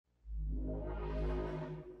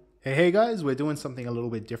Hey guys, we're doing something a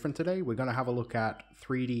little bit different today. We're going to have a look at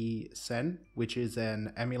 3D Sen, which is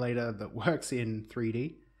an emulator that works in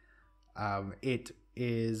 3D. It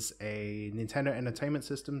is a Nintendo Entertainment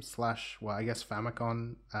System slash, well, I guess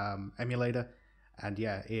Famicom emulator. And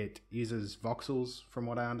yeah, it uses voxels from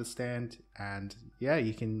what I understand. And yeah,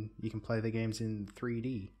 you can play the games in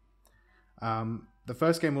 3D. The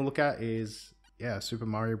first game we'll look at is, yeah, Super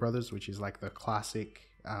Mario Brothers, which is like the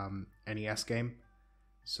classic NES game.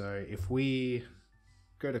 So if we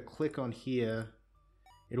go to click on here,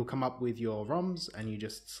 it'll come up with your ROMs and you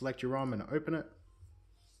just select your ROM and open it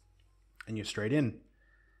and you're straight in.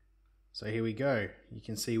 So here we go. You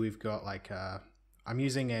can see we've got like, I'm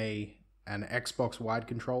using an Xbox wide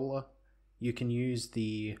controller. You can use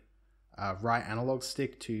the right analog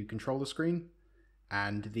stick to control the screen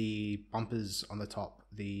and the bumpers on the top,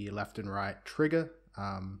 the left and right trigger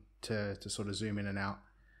to sort of zoom in and out.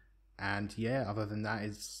 And yeah, other than that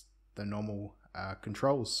is the normal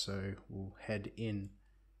controls. So we'll head in.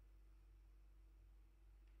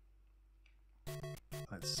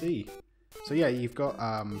 Let's see. So yeah, you've got,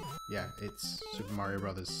 yeah, it's Super Mario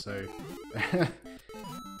Brothers. So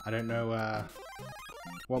I don't know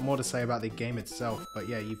what more to say about the game itself, but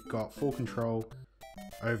yeah, you've got full control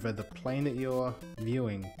over the plane that you're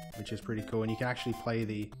viewing, which is pretty cool. And you can actually play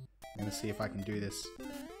the, I'm going to see if I can do this.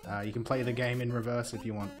 You can play the game in reverse if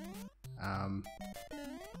you want.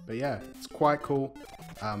 But yeah, it's quite cool.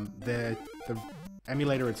 The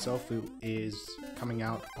emulator itself is coming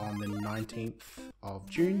out on the 19th of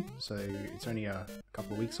June, so it's only a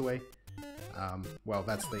couple of weeks away. Well,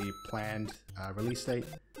 that's the planned release date.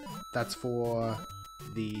 That's for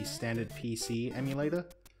the standard PC emulator,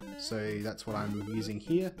 so that's what I'm using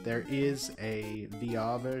here. There is a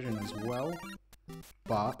VR version as well,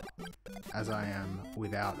 but as I am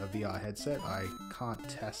without a VR headset, I can't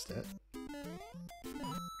test it.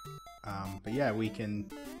 But yeah, we can,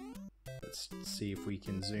 let's see if we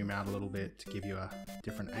can zoom out a little bit to give you a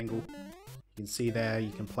different angle. You can see there, you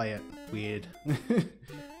can play it weird,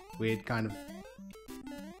 weird kind of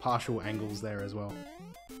partial angles there as well.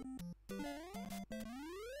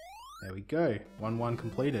 There we go, 1-1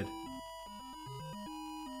 completed.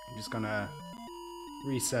 I'm just gonna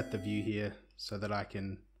reset the view here so that I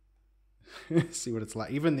can see what it's like.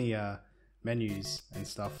 Even the menus and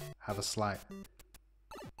stuff have a slight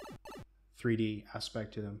 3D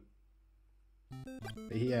aspect to them.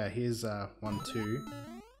 But yeah, here's 1, 2.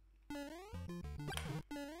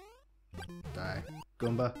 Die,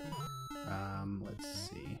 Goomba. Let's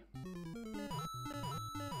see.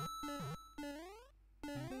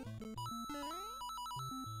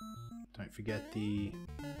 Don't forget the,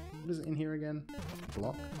 what is it in here again?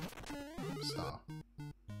 Block? Star.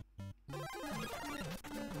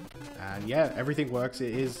 And yeah, everything works.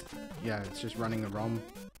 It is, yeah, it's just running a ROM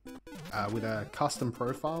with a custom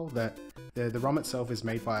profile. That the ROM itself is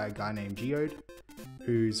made by a guy named Geode,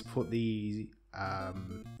 who's put the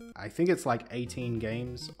I think it's like 18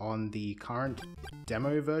 games on the current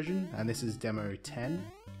demo version, and this is demo 10,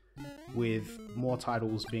 with more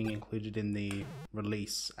titles being included in the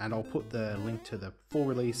release. And I'll put the link to the full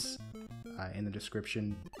release in the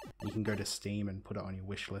description. You can go to Steam and put it on your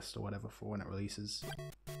wish list or whatever for when it releases.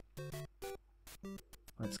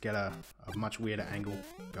 Let's get a much weirder angle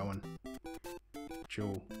going, which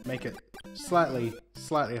will make it slightly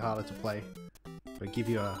harder to play, but give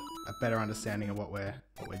you a better understanding of what we're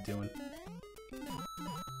doing.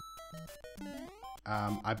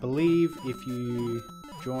 I believe if you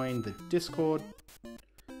join the Discord,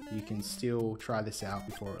 you can still try this out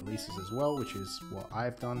before it releases as well, which is what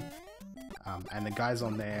I've done. And the guys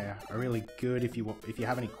on there are really good if you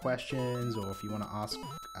have any questions, or if you want to ask.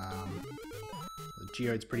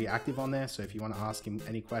 Geode's pretty active on there, so if you want to ask him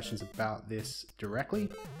any questions about this directly,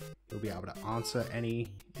 he'll be able to answer any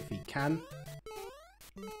if he can.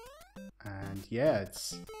 And yeah,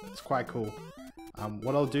 it's quite cool.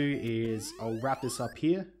 What I'll do is I'll wrap this up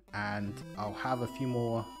here, and I'll have a few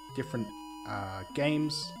more different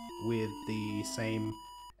games with the same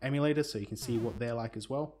emulator, so you can see what they're like as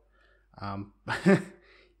well.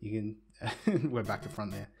 You can we're back to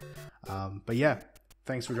front there. But yeah,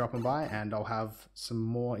 thanks for dropping by, and I'll have some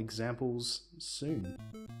more examples soon.